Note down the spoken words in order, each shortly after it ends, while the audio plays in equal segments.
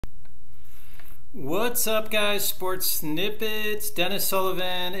What's up, guys? Sports Snippets. Dennis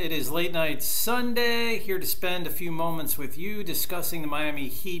Sullivan. It is late night Sunday. Here to spend a few moments with you discussing the Miami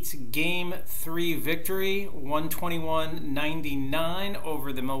Heat's Game 3 victory, 121-99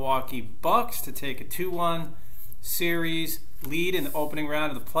 over the Milwaukee Bucks to take a 2-1 series lead in the opening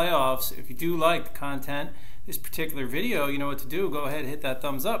round of the playoffs. If you do like the content, this particular video, you know what to do. Go ahead and hit that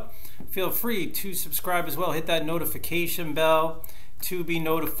thumbs up. Feel free to subscribe as well. Hit that notification bell to be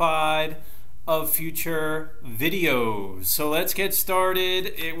notified of future videos. So let's get started.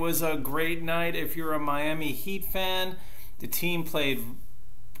 It was a great night if you're a Miami Heat fan. The team played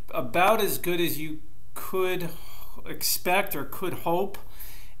about as good as you could expect or could hope.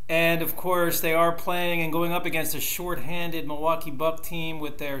 And of course, they are playing and going up against a short-handed Milwaukee Bucks team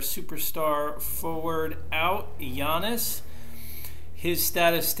with their superstar forward out, Giannis. His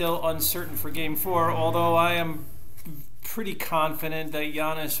status still uncertain for Game 4, although I am pretty confident that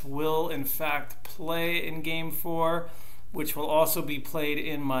Giannis will in fact play in Game 4, which will also be played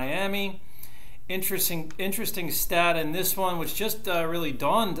in Miami. Interesting stat in this one, which just really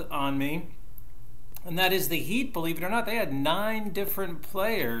dawned on me, and that is the Heat, believe it or not, they had 9 different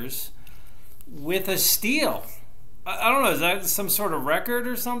players with a steal. I don't know, is that some sort of record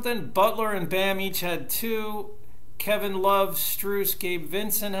or something? Butler and Bam each had 2. Kevin Love, Strus, Gabe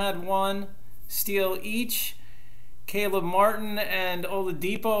Vincent had 1 steal each. Caleb Martin and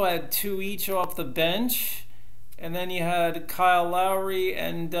Oladipo had 2 each off the bench. And then you had Kyle Lowry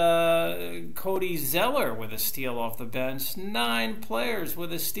and Cody Zeller with a steal off the bench. 9 players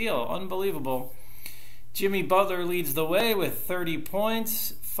with a steal. Unbelievable. Jimmy Butler leads the way with 30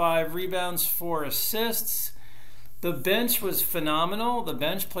 points, 5 rebounds, 4 assists. The bench was phenomenal. The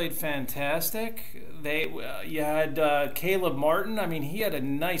bench played fantastic. You had Caleb Martin. I mean, he had a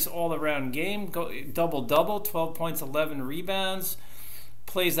nice all-around game. Double-double, 12 points, 11 rebounds.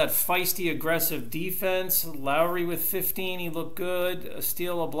 Plays that feisty, aggressive defense. Lowry with 15. He looked good. A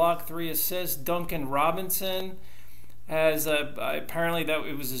steal, a block, 3 assists. Duncan Robinson has apparently that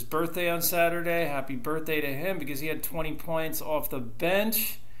it was his birthday on Saturday. Happy birthday to him because he had 20 points off the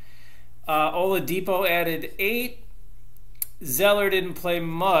bench. Oladipo added 8. Zeller didn't play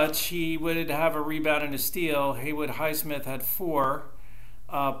much. He would have a rebound and a steal. Haywood Highsmith had 4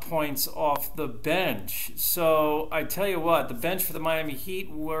 points off the bench. So I tell you what, the bench for the Miami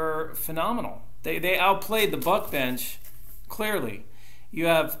Heat were phenomenal. They outplayed the Buck bench, clearly. You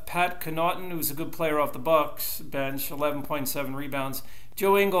have Pat Connaughton, who's a good player off the Bucks bench, 11.7 rebounds.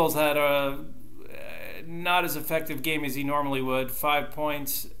 Joe Ingles had a not as effective game as he normally would, 5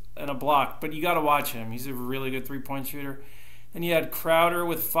 points and a block. But you got to watch him. He's a really good three-point shooter. Then you had Crowder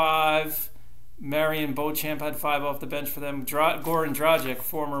with 5. Marion Beauchamp had 5 off the bench for them. Goran Dragic,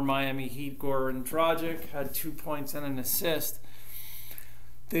 former Miami Heat Goran Dragic, had 2 points and an assist.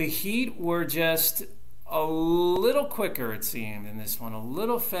 The Heat were just a little quicker, it seemed, in this one. A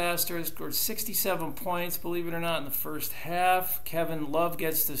little faster. Scored 67 points, believe it or not, in the first half. Kevin Love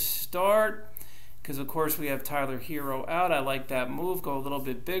gets the start because, of course, we have Tyler Hero out. I like that move. Go a little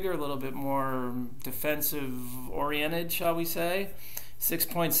bit bigger, a little bit more defensive-oriented, shall we say.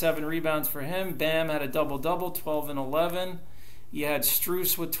 6.7 rebounds for him. Bam had a double-double, 12 and 11. You had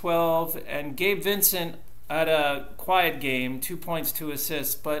Strus with 12. And Gabe Vincent had a quiet game, 2 points, 2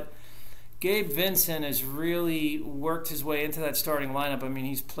 assists. But Gabe Vincent has really worked his way into that starting lineup. I mean,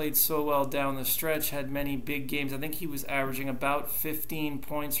 he's played so well down the stretch, had many big games. I think he was averaging about 15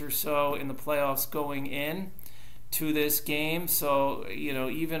 points or so in the playoffs going in to this game. So, you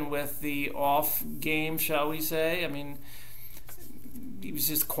know, even with the off game, shall we say, I mean, he was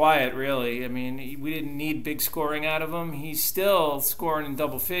just quiet, really. I mean, we didn't need big scoring out of him. He's still scoring in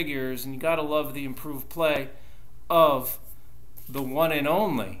double figures, and you got to love the improved play of the one and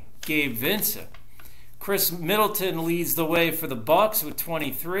only Gabe Vincent. Khris Middleton leads the way for the Bucks with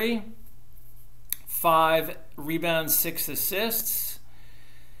 23. 5 rebounds, 6 assists.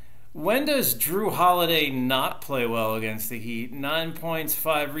 When does Drew Holiday not play well against the Heat? 9 points,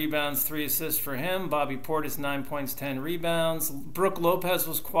 5 rebounds, 3 assists for him. Bobby Portis, 9 points, 10 rebounds. Brook Lopez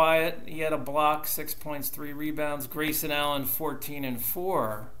was quiet. He had a block, 6 points, 3 rebounds. Grayson Allen, 14 and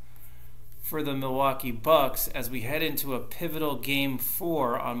 4 for the Milwaukee Bucks as we head into a pivotal Game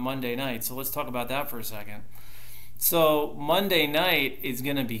 4 on Monday night. So let's talk about that for a second. So Monday night is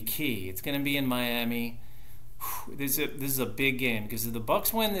going to be key. It's going to be in Miami. This is a big game because if the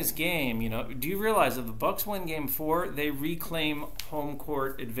Bucks win this game, you know, do you realize if the Bucks win Game 4, they reclaim home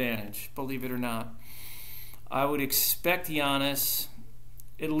court advantage, believe it or not. I would expect Giannis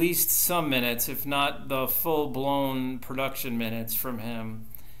at least some minutes, if not the full-blown production minutes from him.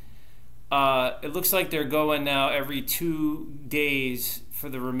 It looks like they're going now every 2 days for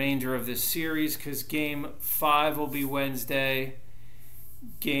the remainder of this series, because Game 5 will be Wednesday,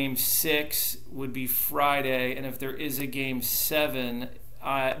 Game 6 would be Friday, and if there is a Game 7,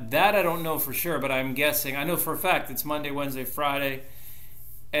 that I don't know for sure, but I'm guessing. I know for a fact it's Monday, Wednesday, Friday,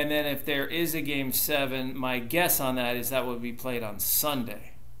 and then if there is a Game 7, my guess on that is that would be played on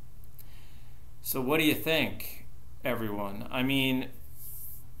Sunday. So what do you think, everyone? I mean,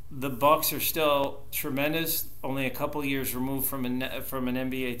 the Bucks are still tremendous, only a couple years removed from an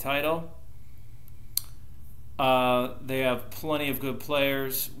NBA title. They have plenty of good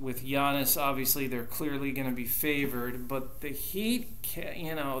players. With Giannis, obviously, they're clearly going to be favored. But the Heat,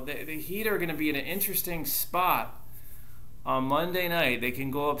 the Heat are going to be in an interesting spot on Monday night. They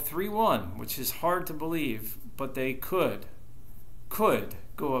can go up 3-1, which is hard to believe, but they could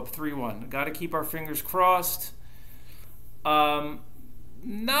go up 3-1. Got to keep our fingers crossed.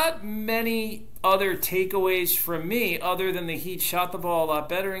 Not many other takeaways from me other than the Heat shot the ball a lot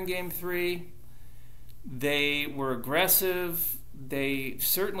better in Game 3. They were aggressive. They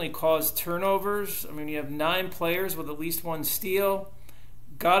certainly caused turnovers. I mean, you have 9 players with at least 1 steal.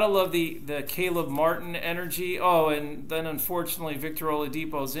 Gotta love the Caleb Martin energy. Oh, and then unfortunately Victor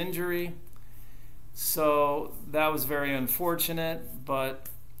Oladipo's injury. So that was very unfortunate, but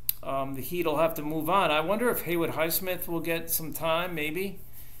the Heat will have to move on. I wonder if Haywood Highsmith will get some time, maybe.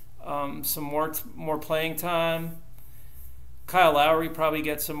 Some more playing time. Kyle Lowry probably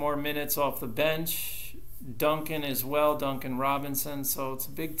gets some more minutes off the bench. Duncan as well, Duncan Robinson. So it's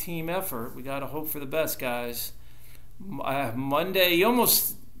a big team effort. We got to hope for the best, guys. Monday, you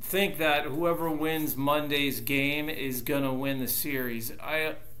almost think that whoever wins Monday's game is going to win the series.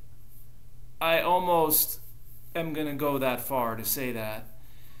 I almost am going to go that far to say that.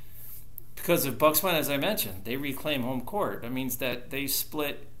 Because if Bucks win, as I mentioned, they reclaim home court. That means that they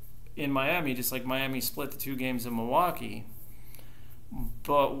split in Miami, just like Miami split the 2 games in Milwaukee.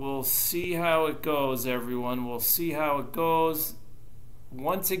 But we'll see how it goes, everyone. We'll see how it goes.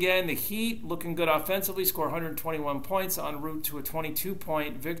 Once again, the Heat looking good offensively, score 121 points en route to a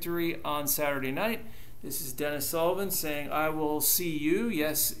 22-point victory on Saturday night. This is Dennis Sullivan saying I will see you,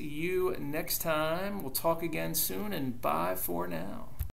 yes, you, next time. We'll talk again soon, and bye for now.